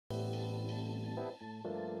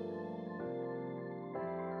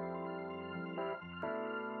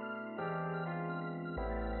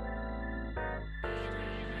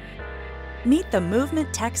Meet the MVMT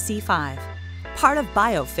Tech C5, part of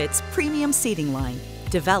BioFit's premium seating line,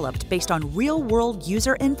 developed based on real-world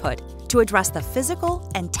user input to address the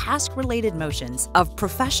physical and task-related motions of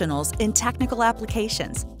professionals in technical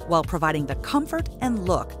applications, while providing the comfort and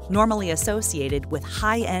look normally associated with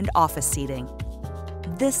high-end office seating.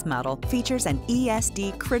 This model features an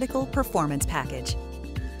ESD Critical Performance Package.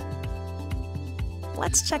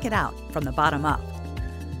 Let's check it out from the bottom up.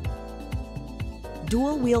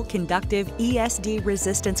 Dual-wheel conductive ESD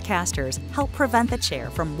resistance casters help prevent the chair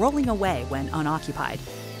from rolling away when unoccupied.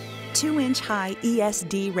 2-inch high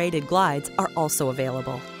ESD rated glides are also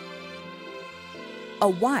available. A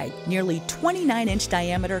wide, nearly 29-inch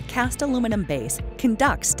diameter cast aluminum base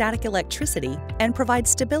conducts static electricity and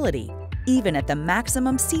provides stability, even at the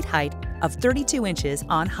maximum seat height of 32 inches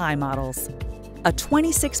on high models. A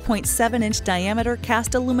 26.7-inch diameter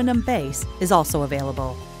cast aluminum base is also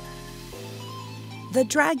available. The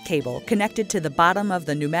drag cable connected to the bottom of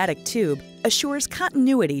the pneumatic tube assures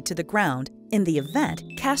continuity to the ground in the event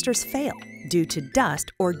casters fail due to dust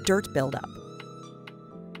or dirt buildup.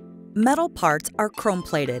 Metal parts are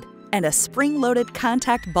chrome-plated, and a spring-loaded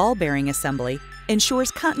contact ball bearing assembly ensures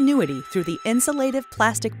continuity through the insulative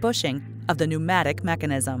plastic bushing of the pneumatic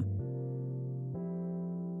mechanism.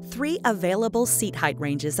 3 available seat height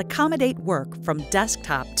ranges accommodate work from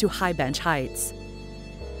desktop to high bench heights.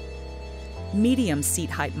 Medium seat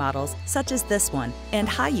height models, such as this one, and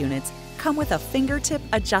high units come with a fingertip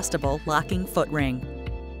adjustable locking foot ring.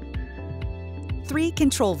 3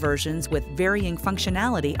 control versions with varying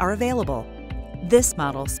functionality are available. This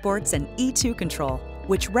model sports an E2 control,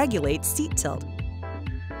 which regulates seat tilt,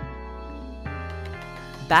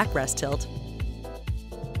 backrest tilt,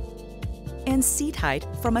 and seat height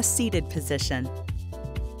from a seated position.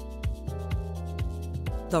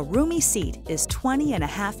 The roomy seat is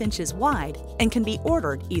 20.5 inches wide and can be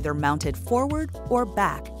ordered either mounted forward or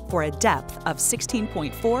back for a depth of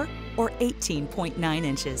 16.4 or 18.9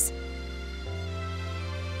 inches.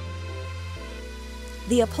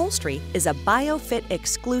 The upholstery is a BioFit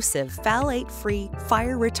exclusive phthalate-free,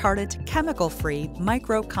 fire-retardant, chemical-free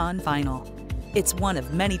micro-con vinyl. It's one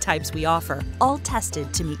of many types we offer, all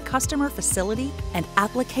tested to meet customer facility and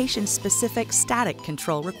application-specific static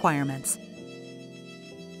control requirements.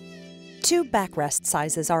 2 backrest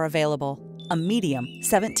sizes are available, a medium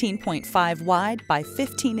 17.5 wide by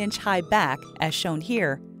 15-inch high back, as shown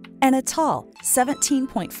here, and a tall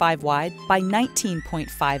 17.5 wide by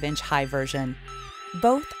 19.5-inch high version.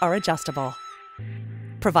 Both are adjustable,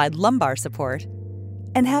 provide lumbar support,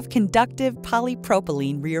 and have conductive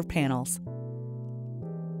polypropylene rear panels.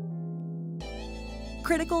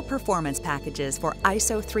 Critical performance packages for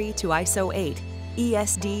ISO 3 to ISO 8,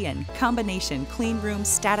 ESD and combination clean room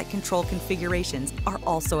static control configurations are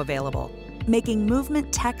also available, making MVMT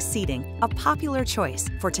Tech seating a popular choice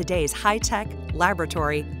for today's high-tech,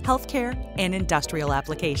 laboratory, healthcare, and industrial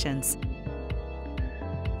applications.